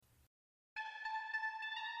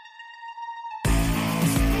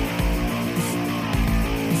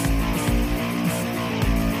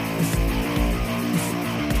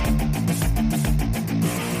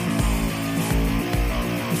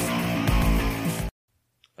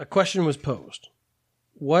a question was posed.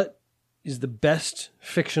 What is the best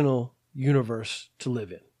fictional universe to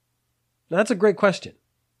live in? Now, that's a great question.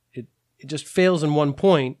 It just fails in one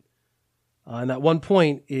point. And that one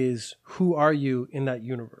point is, who are you in that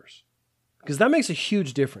universe? Because that makes a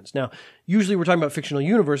huge difference. Now, usually we're talking about fictional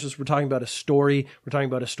universes. We're talking about a story. We're talking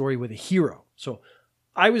about a story with a hero. So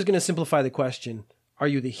I was going to simplify the question. Are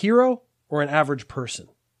you the hero or an average person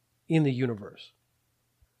in the universe?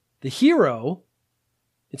 The hero,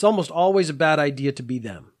 it's almost always a bad idea to be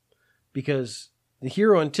them. Because the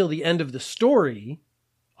hero, until the end of the story,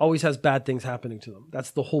 always has bad things happening to them.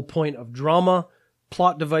 That's the whole point of drama,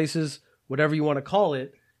 plot devices, whatever you want to call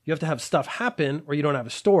it. You have to have stuff happen or you don't have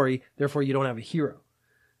a story. Therefore, you don't have a hero.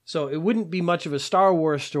 So it wouldn't be much of a Star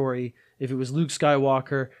Wars story if it was Luke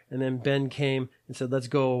Skywalker and then Ben came and said, let's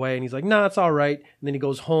go away. And he's like, nah, it's all right. And then he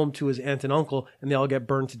goes home to his aunt and uncle and they all get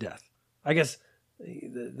burned to death. I guess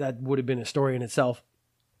that would have been a story in itself.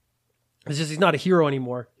 It's just he's not a hero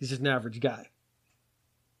anymore. He's just an average guy.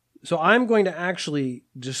 So I'm going to actually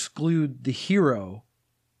exclude the hero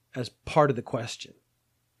as part of the question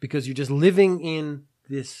because you're just living in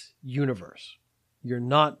this universe. You're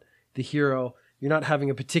not the hero. You're not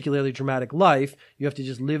having a particularly dramatic life. You have to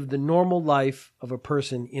just live the normal life of a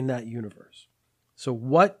person in that universe. So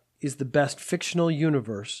what is the best fictional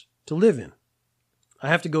universe to live in? I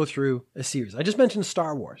have to go through a series. I just mentioned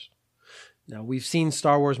Star Wars. Now, we've seen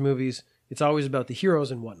Star Wars movies. It's always about the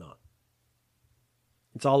heroes and whatnot.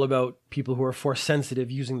 It's all about people who are force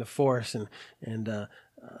sensitive using the force and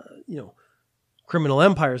criminal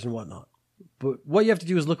empires and whatnot. But what you have to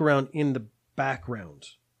do is look around in the background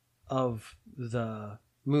of the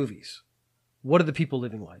movies. What are the people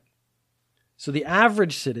living like? So the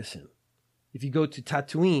average citizen, if you go to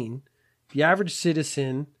Tatooine, the average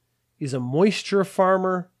citizen is a moisture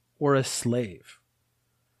farmer or a slave.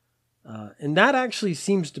 And that actually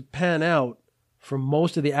seems to pan out for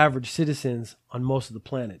most of the average citizens on most of the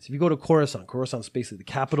planets. If you go to Coruscant's basically the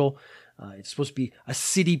capital. It's supposed to be a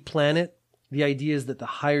city planet. The idea is that the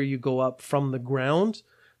higher you go up from the ground,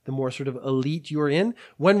 the more sort of elite you're in.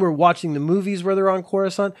 When we're watching the movies where they're on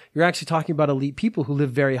Coruscant, you're actually talking about elite people who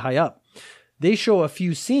live very high up. They show a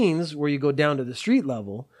few scenes where you go down to the street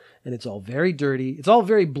level, and it's all very dirty. It's all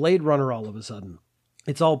very Blade Runner all of a sudden.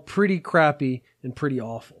 It's all pretty crappy and pretty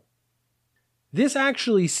awful. This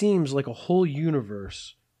actually seems like a whole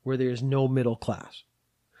universe where there's no middle class.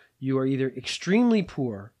 You are either extremely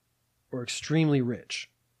poor or extremely rich.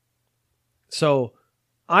 So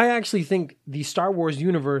I actually think the Star Wars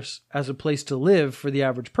universe as a place to live for the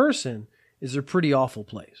average person is a pretty awful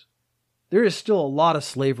place. There is still a lot of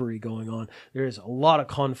slavery going on. There is a lot of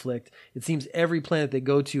conflict. It seems every planet they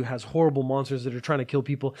go to has horrible monsters that are trying to kill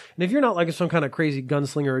people. And if you're not like some kind of crazy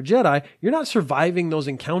gunslinger or Jedi, you're not surviving those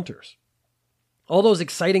encounters. All those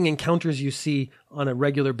exciting encounters you see on a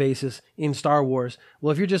regular basis in Star Wars,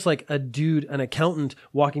 well, if you're just like a dude, an accountant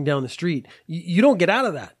walking down the street, you don't get out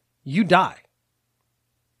of that. You die.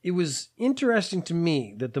 It was interesting to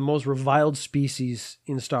me that the most reviled species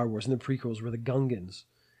in Star Wars in the prequels were the Gungans.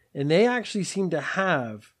 And they actually seem to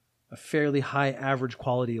have a fairly high average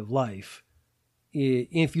quality of life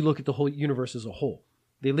if you look at the whole universe as a whole.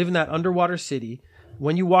 They live in that underwater city.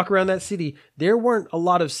 When you walk around that city, there weren't a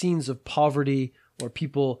lot of scenes of poverty or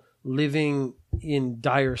people living in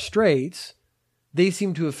dire straits. They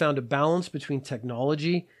seem to have found a balance between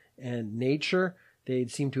technology and nature. They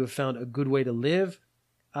seem to have found a good way to live.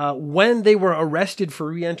 When they were arrested for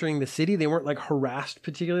re-entering the city, they weren't like harassed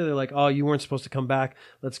particularly. They're like, oh, you weren't supposed to come back.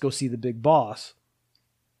 Let's go see the big boss.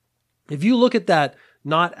 If you look at that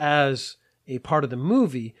not as a part of the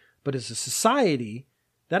movie, but as a society,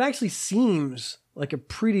 that actually seems like a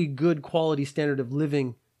pretty good quality standard of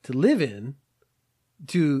living to live in,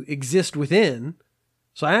 to exist within.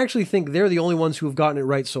 So I actually think they're the only ones who have gotten it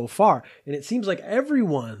right so far. And it seems like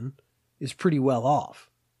everyone is pretty well off.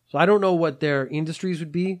 So I don't know what their industries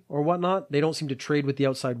would be or whatnot. They don't seem to trade with the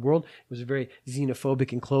outside world. It was a very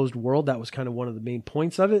xenophobic and closed world. That was kind of one of the main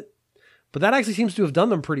points of it. But that actually seems to have done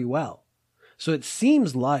them pretty well. So it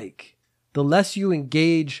seems like the less you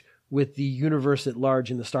engage with the universe at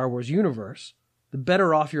large in the Star Wars universe, the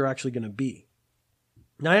better off you're actually going to be.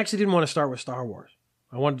 Now, I actually didn't want to start with Star Wars.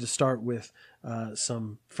 I wanted to start with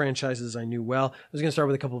some franchises I knew well. I was going to start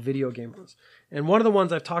with a couple of video game ones. And one of the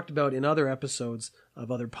ones I've talked about in other episodes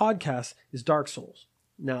of other podcasts is Dark Souls.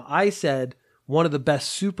 Now, I said one of the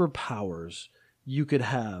best superpowers you could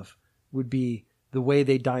have would be the way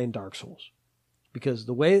they die in Dark Souls. Because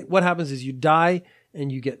what happens is you die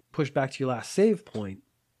and you get pushed back to your last save point.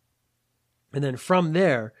 And then from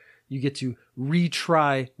there, You get to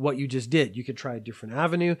retry what you just did. You could try a different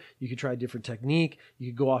avenue. You could try a different technique.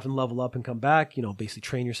 You could go off and level up and come back, basically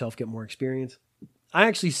train yourself, get more experience. I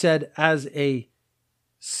actually said as a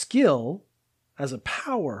skill, as a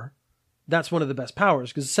power, that's one of the best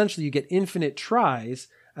powers, because essentially you get infinite tries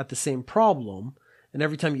at the same problem, and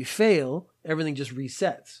every time you fail, everything just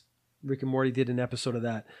resets. Rick and Morty did an episode of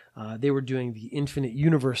that. They were doing the infinite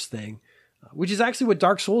universe thing, which is actually what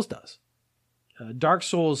Dark Souls does. Dark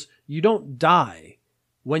Souls, you don't die.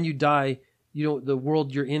 When you die, the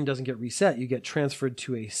world you're in doesn't get reset. You get transferred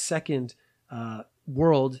to a second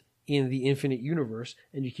world in the infinite universe,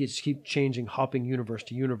 and you just keep changing, hopping universe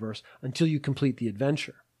to universe until you complete the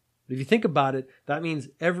adventure. But if you think about it, that means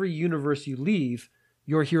every universe you leave,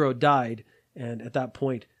 your hero died, and at that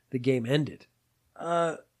point, the game ended.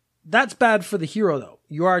 That's bad for the hero, though.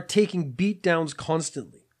 You are taking beatdowns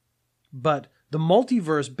constantly. But the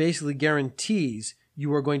multiverse basically guarantees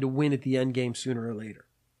you are going to win at the end game sooner or later.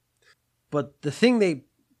 But the thing they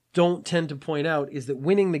don't tend to point out is that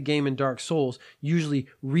winning the game in Dark Souls usually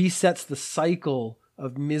resets the cycle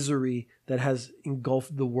of misery that has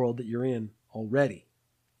engulfed the world that you're in already.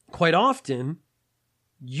 Quite often,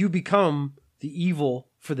 you become the evil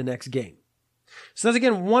for the next game. So that's,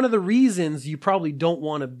 again, one of the reasons you probably don't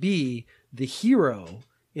want to be the hero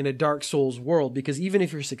in a Dark Souls world, because even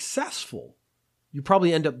if you're successful, you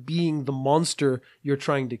probably end up being the monster you're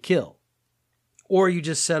trying to kill. Or you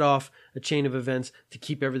just set off a chain of events to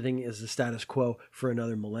keep everything as the status quo for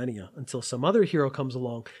another millennia until some other hero comes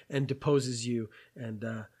along and deposes you and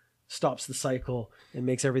stops the cycle and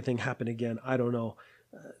makes everything happen again. I don't know.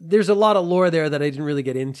 There's a lot of lore there that I didn't really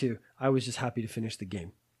get into. I was just happy to finish the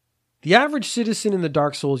game. The average citizen in the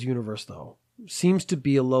Dark Souls universe, though, seems to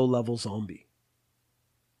be a low-level zombie.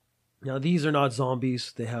 Now, these are not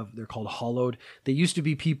zombies. They're called hollowed. They used to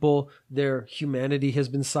be people. Their humanity has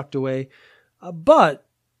been sucked away. But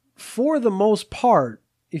for the most part,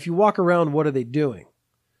 if you walk around, what are they doing?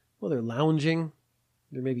 Well, they're lounging.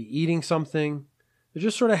 They're maybe eating something. They're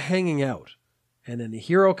just sort of hanging out. And then the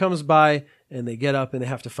hero comes by, and they get up, and they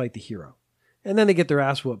have to fight the hero. And then they get their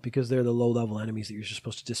ass whooped because they're the low-level enemies that you're just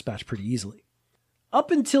supposed to dispatch pretty easily.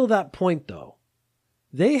 Up until that point, though,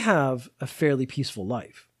 they have a fairly peaceful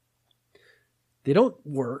life. They don't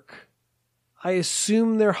work. I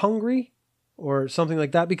assume they're hungry or something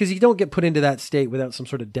like that, because you don't get put into that state without some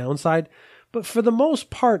sort of downside. But for the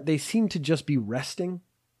most part, they seem to just be resting.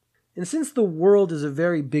 And since the world is a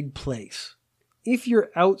very big place, if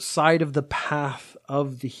you're outside of the path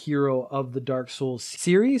of the hero of the Dark Souls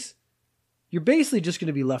series, you're basically just going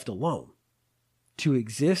to be left alone to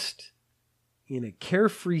exist in a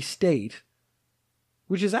carefree state,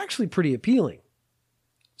 which is actually pretty appealing.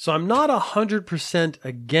 So I'm not 100%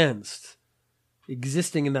 against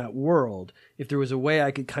existing in that world if there was a way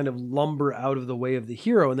I could kind of lumber out of the way of the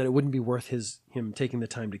hero and then it wouldn't be worth him taking the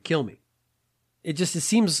time to kill me. It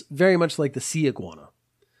seems very much like the sea iguana.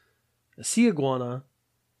 A sea iguana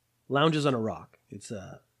lounges on a rock. It's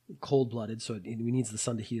cold-blooded, so it needs the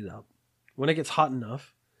sun to heat it up. When it gets hot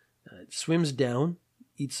enough, it swims down,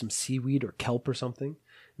 eats some seaweed or kelp or something, and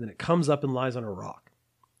then it comes up and lies on a rock.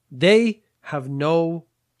 They have no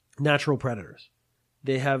natural predators.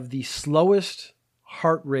 They have the slowest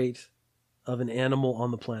heart rate of an animal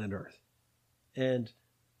on the planet Earth. And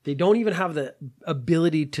they don't even have the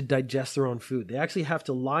ability to digest their own food. They actually have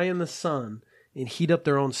to lie in the sun and heat up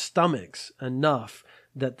their own stomachs enough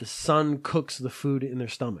that the sun cooks the food in their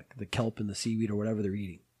stomach, the kelp and the seaweed or whatever they're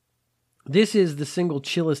eating. This is the single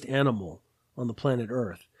chillest animal on the planet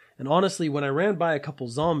Earth. And honestly, when I ran by a couple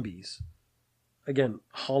zombies, again,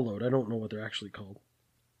 hollowed, I don't know what they're actually called.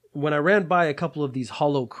 When I ran by a couple of these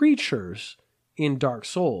hollow creatures in Dark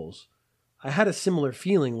Souls, I had a similar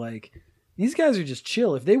feeling like, these guys are just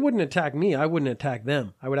chill. If they wouldn't attack me, I wouldn't attack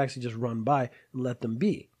them. I would actually just run by and let them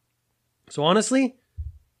be. So honestly,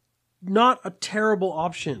 not a terrible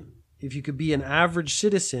option if you could be an average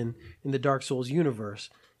citizen in the Dark Souls universe,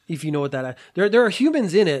 if you know what that is. There are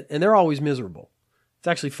humans in it, and they're always miserable. It's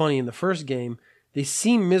actually funny, in the first game, they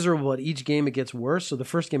seem miserable. At each game it gets worse, so the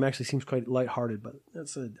first game actually seems quite lighthearted, but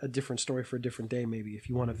that's a different story for a different day, maybe, if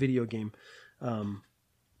you want a video game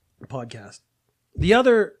podcast. The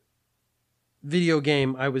other video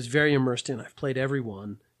game I was very immersed in, I've played every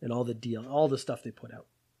one, and all the stuff they put out,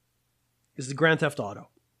 is the Grand Theft Auto.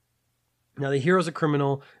 Now, the hero's a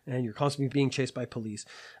criminal, and you're constantly being chased by police.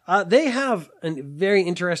 They have a very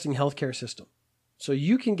interesting healthcare system. So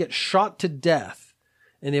you can get shot to death,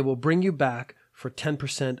 and they will bring you back for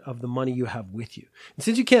 10% of the money you have with you. And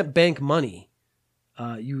since you can't bank money,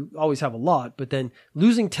 you always have a lot, but then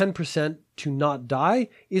losing 10% to not die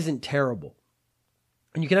isn't terrible.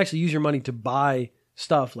 And you can actually use your money to buy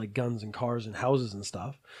stuff like guns and cars and houses and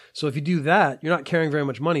stuff. So if you do that, you're not carrying very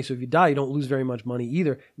much money. So if you die, you don't lose very much money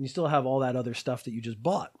either. And you still have all that other stuff that you just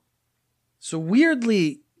bought. So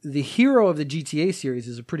weirdly, the hero of the GTA series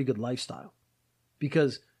is a pretty good lifestyle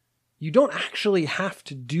because you don't actually have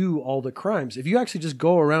to do all the crimes. If you actually just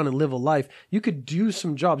go around and live a life, you could do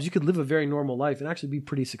some jobs. You could live a very normal life and actually be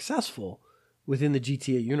pretty successful within the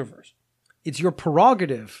GTA universe. It's your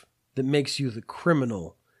prerogative that makes you the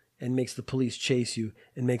criminal and makes the police chase you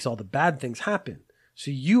and makes all the bad things happen. So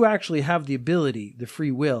you actually have the ability, the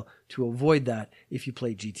free will, to avoid that if you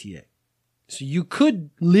play GTA. So you could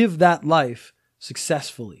live that life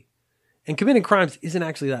successfully. And committing crimes isn't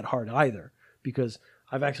actually that hard either, because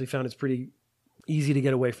I've actually found it's pretty easy to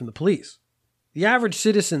get away from the police. The average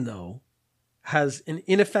citizen, though, has an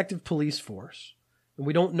ineffective police force, and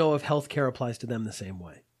we don't know if healthcare applies to them the same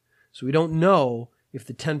way. So we don't know if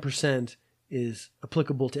the 10% is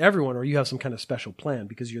applicable to everyone, or you have some kind of special plan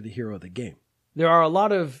because you're the hero of the game. There are a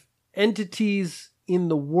lot of entities in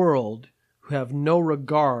the world who have no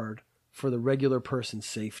regard for the regular person's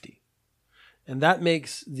safety. And that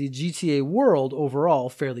makes the GTA world overall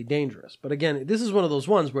fairly dangerous. But again, this is one of those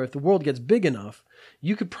ones where if the world gets big enough,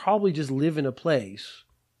 you could probably just live in a place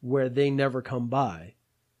where they never come by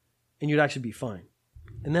and you'd actually be fine.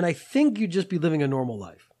 And then I think you'd just be living a normal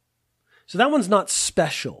life. So that one's not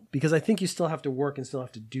special because I think you still have to work and still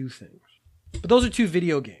have to do things. But those are two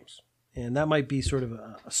video games. And that might be sort of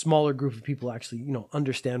a smaller group of people actually,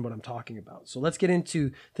 understand what I'm talking about. So let's get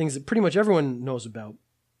into things that pretty much everyone knows about.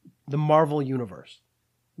 The Marvel Universe.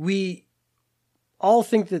 We all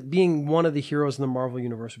think that being one of the heroes in the Marvel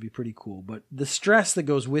Universe would be pretty cool, but the stress that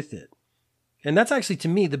goes with it, and that's actually, to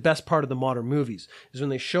me, the best part of the modern movies, is when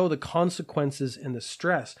they show the consequences and the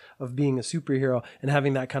stress of being a superhero and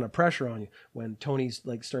having that kind of pressure on you. When Tony's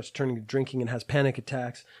starts turning to drinking and has panic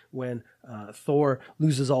attacks, when Thor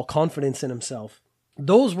loses all confidence in himself.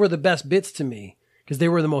 Those were the best bits to me because they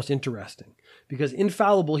were the most interesting. Because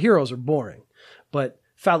infallible heroes are boring, but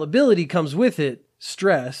fallibility comes with it,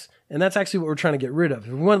 stress, and that's actually what we're trying to get rid of.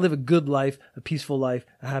 If we want to live a good life, a peaceful life,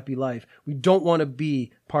 a happy life, we don't want to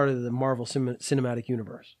be part of the Marvel cinematic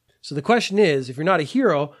universe. So the question is, if you're not a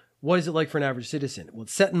hero, what is it like for an average citizen? Well,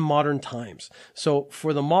 it's set in modern times. So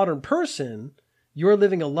for the modern person, you're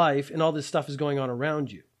living a life and all this stuff is going on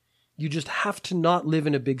around you. You just have to not live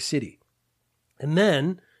in a big city. And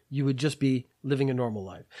then you would just be living a normal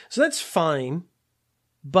life. So that's fine,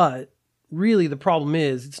 but really, the problem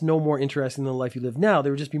is it's no more interesting than the life you live now.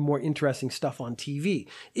 There would just be more interesting stuff on TV.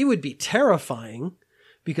 It would be terrifying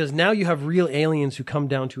because now you have real aliens who come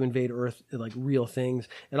down to invade Earth, like real things,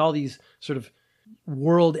 and all these sort of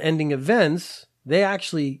world-ending events, they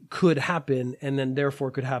actually could happen and then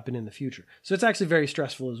therefore could happen in the future. So it's actually very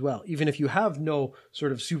stressful as well. Even if you have no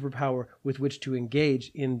sort of superpower with which to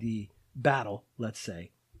engage in the battle, let's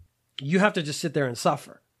say, you have to just sit there and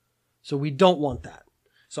suffer. So we don't want that.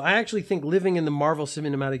 So I actually think living in the Marvel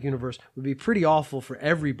Cinematic Universe would be pretty awful for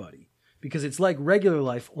everybody because it's like regular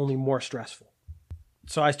life, only more stressful.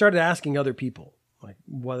 So I started asking other people, like,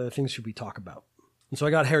 what other things should we talk about? And so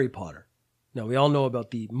I got Harry Potter. Now, we all know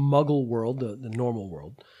about the Muggle world, the normal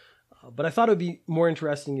world. But I thought it would be more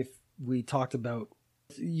interesting if we talked about,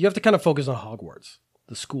 you have to kind of focus on Hogwarts,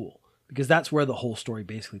 the school, because that's where the whole story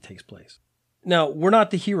basically takes place. Now, we're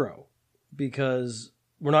not the hero because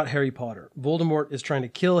we're not Harry Potter. Voldemort is trying to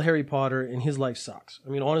kill Harry Potter, and his life sucks. I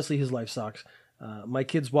mean, honestly, his life sucks. My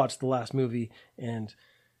kids watched the last movie, and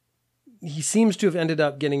he seems to have ended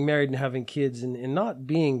up getting married and having kids and not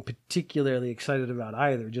being particularly excited about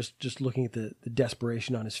either, just looking at the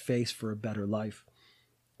desperation on his face for a better life.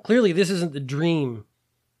 Clearly, this isn't the dream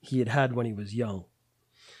he had had when he was young.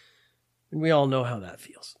 And we all know how that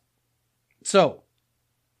feels. So,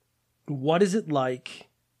 what is it like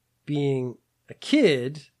being a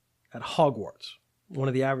kid at Hogwarts, one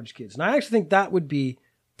of the average kids? And I actually think that would be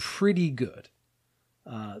pretty good.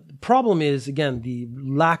 The problem is, again, the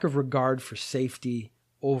lack of regard for safety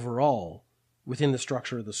overall within the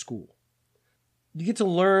structure of the school. You get to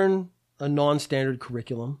learn a non-standard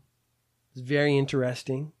curriculum. It's very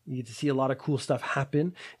interesting. You get to see a lot of cool stuff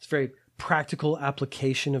happen. It's very practical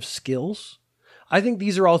application of skills. I think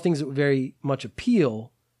these are all things that would very much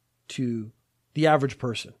appeal to the average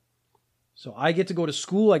person. So I get to go to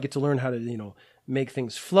school. I get to learn how to, make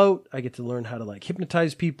things float. I get to learn how to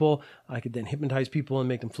hypnotize people. I could then hypnotize people and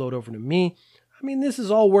make them float over to me. I mean, this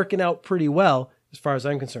is all working out pretty well as far as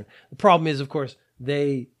I'm concerned. The problem is, of course,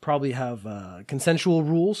 they probably have consensual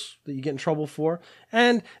rules that you get in trouble for.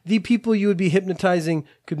 And the people you would be hypnotizing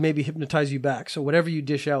could maybe hypnotize you back. So whatever you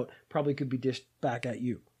dish out probably could be dished back at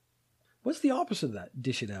you. What's the opposite of that?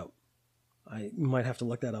 Dish it out. I might have to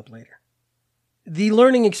look that up later. The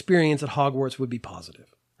learning experience at Hogwarts would be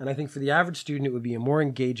positive. And I think for the average student, it would be a more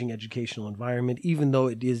engaging educational environment, even though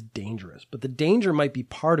it is dangerous. But the danger might be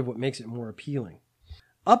part of what makes it more appealing.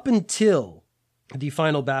 Up until the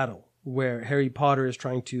final battle, where Harry Potter is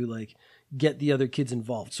trying to get the other kids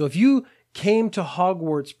involved. So if you came to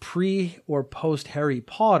Hogwarts pre or post Harry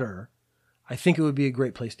Potter, I think it would be a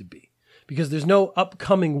great place to be. Because there's no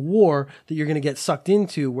upcoming war that you're going to get sucked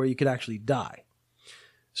into where you could actually die.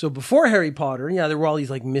 So before Harry Potter, yeah, there were all these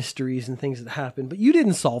mysteries and things that happened, but you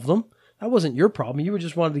didn't solve them. That wasn't your problem. You were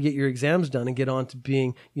just wanted to get your exams done and get on to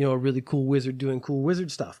being, a really cool wizard doing cool wizard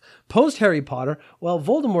stuff. Post Harry Potter, well,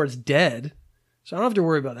 Voldemort's dead, so I don't have to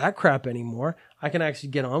worry about that crap anymore. I can actually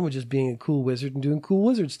get on with just being a cool wizard and doing cool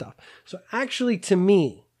wizard stuff. So actually, to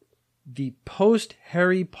me, the post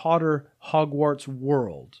Harry Potter Hogwarts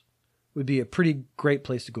world would be a pretty great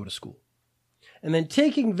place to go to school. And then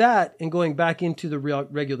taking that and going back into the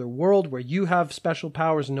regular world where you have special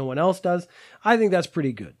powers and no one else does, I think that's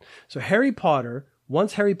pretty good. So Harry Potter,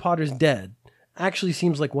 once Harry Potter's dead, actually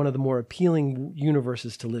seems like one of the more appealing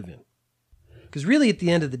universes to live in. Because really, at the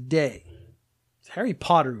end of the day, it's Harry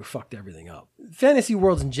Potter who fucked everything up. Fantasy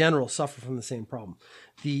worlds in general suffer from the same problem.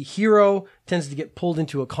 The hero tends to get pulled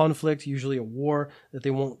into a conflict, usually a war that they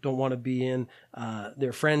don't want to be in.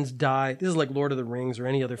 Their friends die. This is like Lord of the Rings or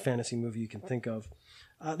any other fantasy movie you can think of.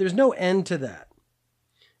 There's no end to that.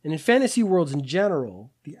 And in fantasy worlds in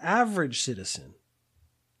general, the average citizen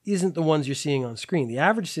isn't the ones you're seeing on screen. The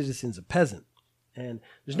average citizen's a peasant. And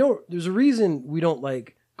there's a reason we don't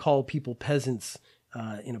call people peasants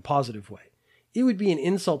in a positive way. It would be an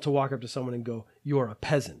insult to walk up to someone and go, "You're a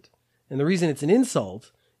peasant." And the reason it's an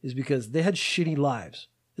insult is because they had shitty lives,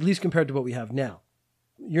 at least compared to what we have now.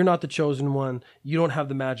 You're not the chosen one. You don't have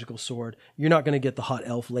the magical sword. You're not going to get the hot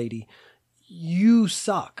elf lady. You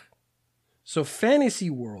suck. So fantasy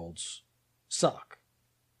worlds suck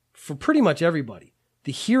for pretty much everybody.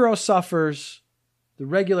 The hero suffers. The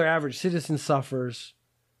regular average citizen suffers.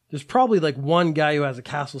 There's probably one guy who has a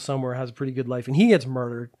castle somewhere, has a pretty good life, and he gets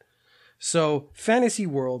murdered. So fantasy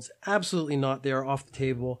worlds, absolutely not. They are off the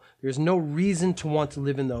table. There's no reason to want to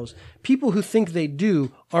live in those. People who think they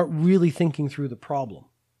do aren't really thinking through the problem.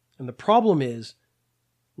 And the problem is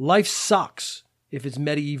life sucks if it's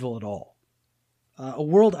medieval at all. A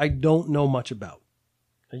world I don't know much about,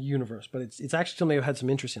 a universe, but it's actually something I've had some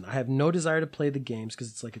interest in. I have no desire to play the games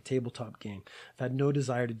because it's like a tabletop game. I've had no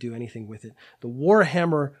desire to do anything with it. The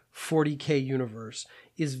Warhammer 40K universe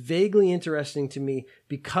is vaguely interesting to me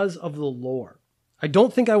because of the lore. I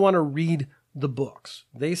don't think I want to read the books.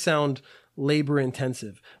 They sound labor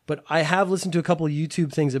intensive, but I have listened to a couple of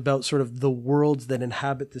YouTube things about sort of the worlds that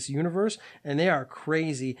inhabit this universe, and they are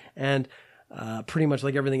crazy, and pretty much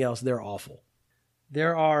like everything else, they're awful.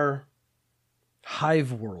 There are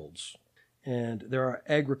hive worlds, and there are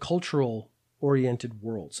agricultural oriented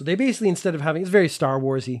worlds. So they basically, instead of having, it's very Star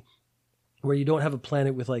Warsy, where you don't have a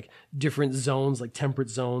planet with different zones, like temperate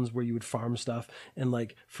zones where you would farm stuff, and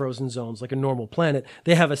frozen zones, like a normal planet.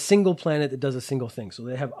 They have a single planet that does a single thing. So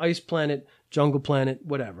they have ice planet, jungle planet,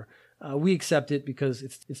 whatever. We accept it because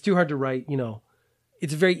it's too hard to write.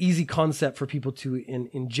 It's a very easy concept for people to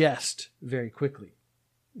ingest very quickly.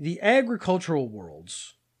 The agricultural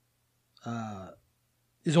worlds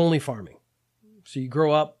is only farming. So you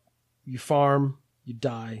grow up, you farm, you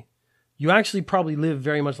die. You actually probably live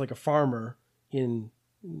very much like a farmer in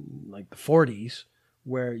the 40s,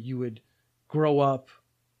 where you would grow up,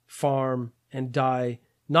 farm, and die,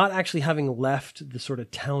 not actually having left the sort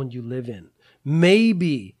of town you live in.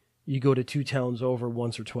 Maybe you go to 2 towns over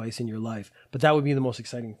once or twice in your life, but that would be the most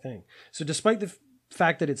exciting thing. So despite the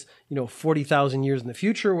fact that it's 40,000 years in the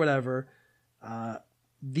future or whatever,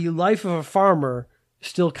 the life of a farmer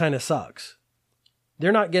still kind of sucks.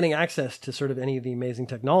 They're not getting access to sort of any of the amazing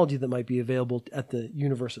technology that might be available at the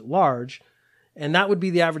universe at large. And that would be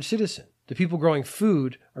the average citizen. The people growing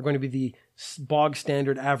food are going to be the bog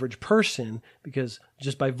standard average person, because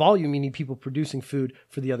just by volume, you need people producing food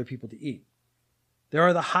for the other people to eat. There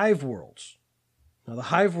are the hive worlds. Now, the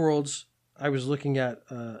hive worlds, I was reading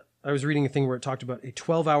a thing where it talked about a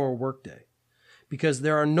 12-hour workday, because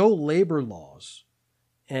there are no labor laws.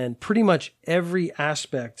 And pretty much every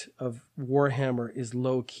aspect of Warhammer is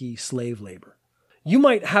low-key slave labor. You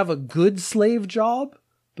might have a good slave job,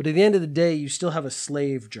 but at the end of the day, you still have a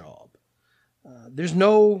slave job. There's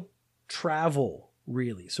no travel,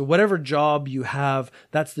 really. So whatever job you have,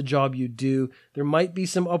 that's the job you do. There might be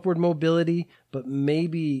some upward mobility, but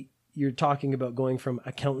maybe you're talking about going from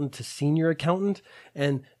accountant to senior accountant,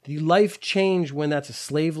 and the life change when that's a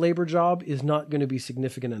slave labor job is not going to be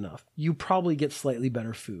significant enough. You probably get slightly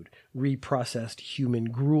better food, reprocessed human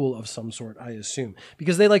gruel of some sort, I assume,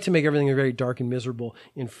 because they like to make everything very dark and miserable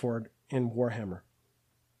in Ford and Warhammer.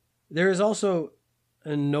 There is also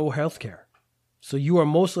no healthcare. So you are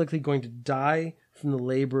most likely going to die from the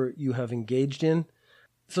labor you have engaged in.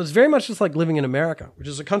 So it's very much just like living in America, which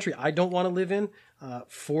is a country I don't want to live in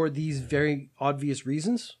for these very obvious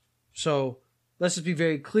reasons. So let's just be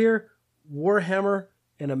very clear. Warhammer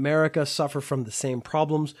and America suffer from the same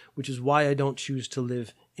problems, which is why I don't choose to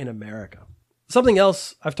live in America. Something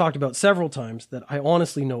else I've talked about several times that I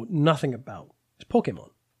honestly know nothing about is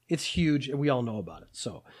Pokemon. It's huge and we all know about it.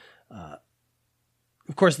 So,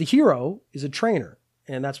 of course, the hero is a trainer.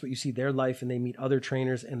 And that's what you see their life, and they meet other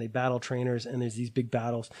trainers and they battle trainers, and there's these big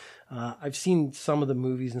battles. I've seen some of the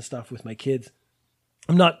movies and stuff with my kids.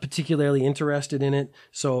 I'm not particularly interested in it,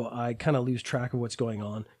 so I kind of lose track of what's going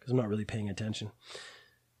on because I'm not really paying attention.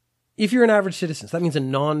 If you're an average citizen, so that means a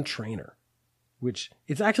non-trainer, which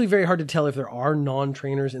it's actually very hard to tell if there are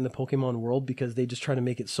non-trainers in the Pokemon world because they just try to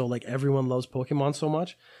make it so like everyone loves Pokemon so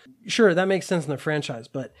much. Sure, that makes sense in the franchise,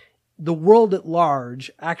 but the world at large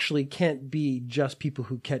actually can't be just people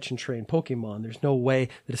who catch and train Pokemon. There's no way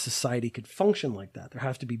that a society could function like that. There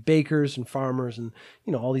have to be bakers and farmers and,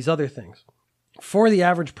 all these other things. For the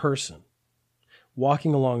average person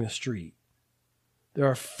walking along the street, there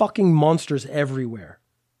are fucking monsters everywhere.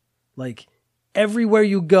 Like, everywhere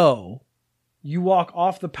you go, you walk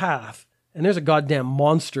off the path and there's a goddamn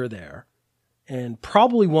monster there, and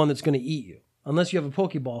probably one that's going to eat you, unless you have a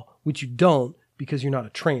Pokeball, which you don't because you're not a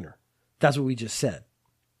trainer. That's what we just said.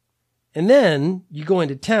 And then you go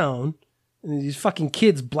into town and these fucking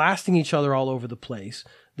kids blasting each other all over the place.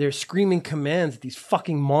 They're screaming commands at these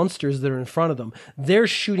fucking monsters that are in front of them. They're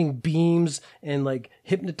shooting beams and like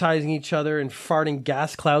hypnotizing each other and farting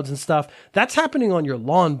gas clouds and stuff. That's happening on your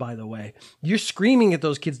lawn, by the way. You're screaming at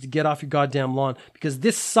those kids to get off your goddamn lawn because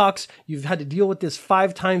this sucks. You've had to deal with this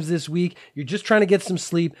 5 times this week. You're just trying to get some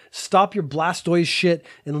sleep. Stop your Blastoise shit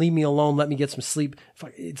and leave me alone. Let me get some sleep.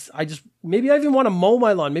 Maybe I even want to mow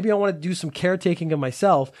my lawn. Maybe I want to do some caretaking of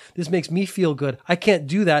myself. This makes me feel good. I can't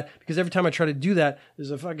do that because every time I try to do that, there's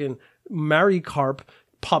a fucking Marikarp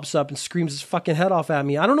pops up and screams his fucking head off at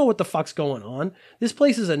me. I don't know what the fuck's going on. This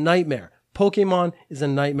place is a nightmare. Pokemon is a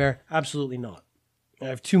nightmare. Absolutely not. I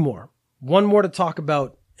have 2 more. One more to talk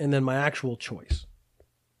about, and then my actual choice.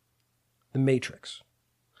 The Matrix.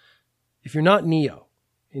 If you're not Neo,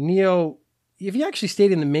 and Neo, if he actually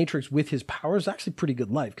stayed in the Matrix with his powers, it's actually a pretty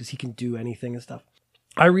good life because he can do anything and stuff.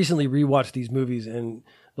 I recently rewatched these movies, and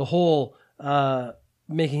the whole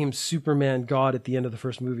making him Superman God at the end of the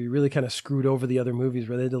first movie really kind of screwed over the other movies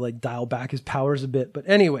where they had to like dial back his powers a bit. But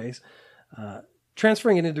anyways,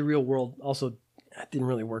 transferring it into the real world also didn't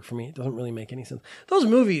really work for me. It doesn't really make any sense. Those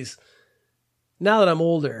movies, now that I'm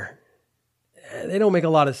older, they don't make a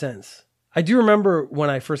lot of sense. I do remember when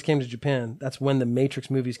I first came to Japan, that's when the Matrix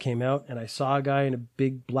movies came out, and I saw a guy in a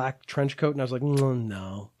big black trench coat, and I was like,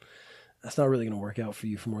 no, that's not really going to work out for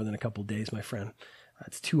you for more than a couple days, my friend.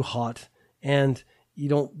 It's too hot. And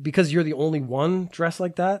because you're the only one dressed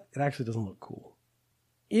like that, it actually doesn't look cool.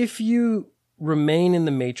 If you remain in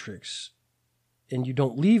the Matrix and you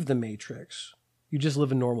don't leave the Matrix, you just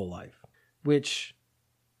live a normal life, which,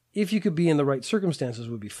 if you could be in the right circumstances,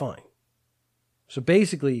 would be fine. So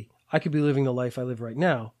basically, I could be living the life I live right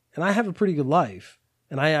now, and I have a pretty good life,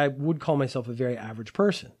 and I would call myself a very average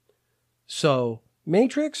person. So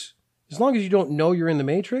Matrix, as long as you don't know you're in the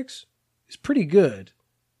Matrix, is pretty good.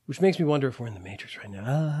 Which makes me wonder if we're in the Matrix right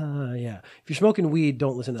now. Yeah. If you're smoking weed,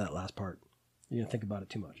 don't listen to that last part. You're going to think about it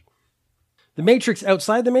too much. The Matrix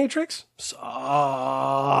outside the Matrix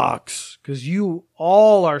sucks because you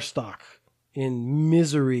all are stuck in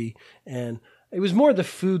misery. And it was more the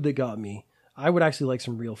food that got me. I would actually like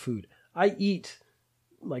some real food. I eat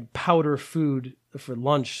like powder food for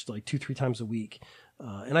lunch like 2-3 times a week.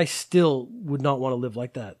 And I still would not want to live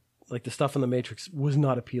like that. Like the stuff in the Matrix was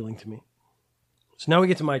not appealing to me. So now we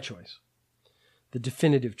get to my choice, the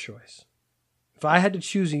definitive choice. If I had to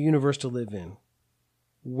choose a universe to live in,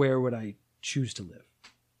 where would I choose to live?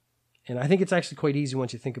 And I think it's actually quite easy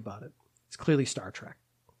once you think about it. It's clearly Star Trek.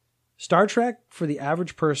 Star Trek, for the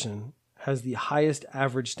average person, has the highest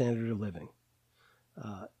average standard of living.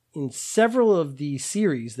 In several of the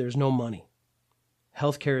series, there's no money.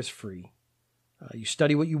 Healthcare is free. You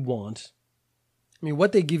study what you want. I mean,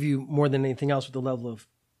 what they give you more than anything else with the level of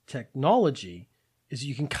technology is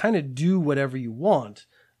you can kind of do whatever you want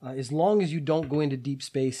as long as you don't go into deep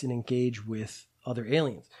space and engage with other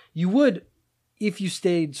aliens. You would, if you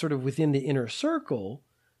stayed sort of within the inner circle,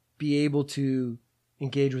 be able to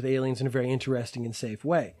engage with aliens in a very interesting and safe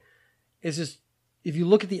way. It's just, if you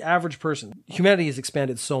look at the average person, humanity has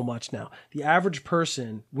expanded so much now. The average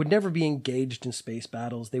person would never be engaged in space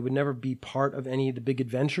battles. They would never be part of any of the big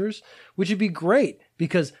adventures, which would be great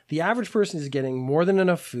because the average person is getting more than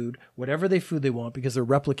enough food, whatever food they want, because they're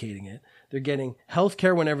replicating it. They're getting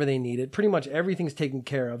healthcare whenever they need it. Pretty much everything's taken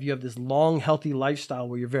care of. You have this long, healthy lifestyle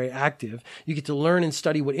where you're very active. You get to learn and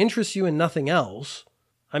study what interests you and nothing else.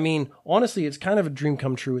 I mean, honestly, it's kind of a dream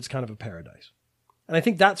come true. It's kind of a paradise. And I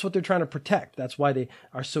think that's what they're trying to protect. That's why they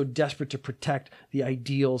are so desperate to protect the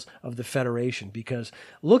ideals of the Federation, because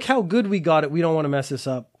look how good we got it. We don't want to mess this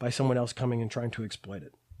up by someone else coming and trying to exploit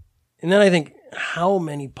it. And then I think how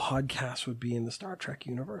many podcasts would be in the Star Trek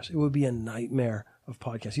universe? It would be a nightmare of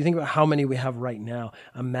podcasts. You think about how many we have right now.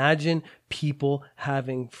 Imagine people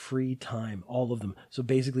having free time, all of them. So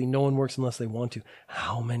basically no one works unless they want to.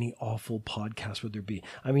 How many awful podcasts would there be?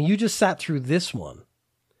 I mean, you just sat through this one.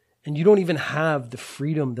 And you don't even have the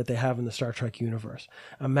freedom that they have in the Star Trek universe.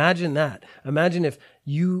 Imagine that. Imagine if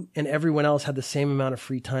you and everyone else had the same amount of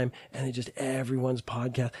free time and it just everyone's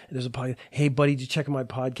podcast. And there's a podcast. Hey, buddy, did you check out my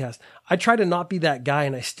podcast? I try to not be that guy,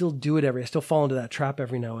 and I still do it I still fall into that trap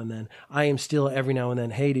every now and then. I am still every now and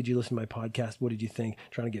then, hey, did you listen to my podcast? What did you think?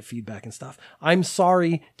 Trying to get feedback and stuff. I'm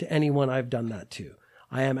sorry to anyone I've done that to.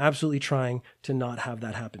 I am absolutely trying to not have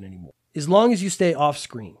that happen anymore. As long as you stay off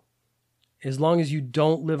screen, as long as you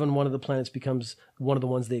don't live on one of the planets becomes one of the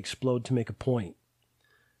ones they explode to make a point.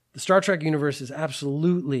 The Star Trek universe is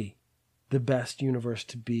absolutely the best universe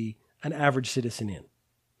to be an average citizen in.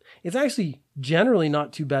 It's actually generally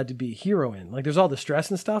not too bad to be a hero in. Like, there's all the stress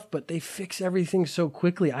and stuff, but they fix everything so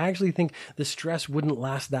quickly. I actually think the stress wouldn't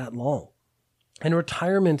last that long. And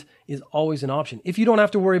retirement is always an option. If you don't have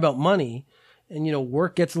to worry about money and,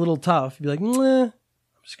 work gets a little tough, you'd be like, nah, I'm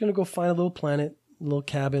just going to go find a little planet, a little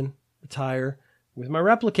cabin, retire with my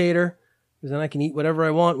replicator, because then I can eat whatever I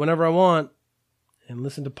want, whenever I want, and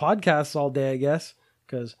listen to podcasts all day, I guess,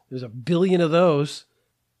 because there's a billion of those.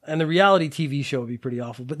 And the reality TV show would be pretty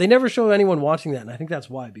awful, but they never show anyone watching that. And I think that's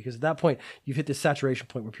why, because at that point, you've hit this saturation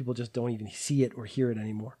point where people just don't even see it or hear it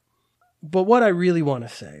anymore. But what I really want to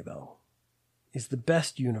say, though, is the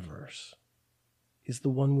best universe is the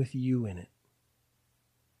one with you in it.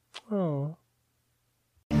 Oh.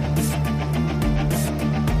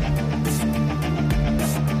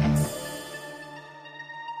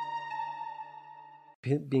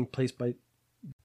 Being placed by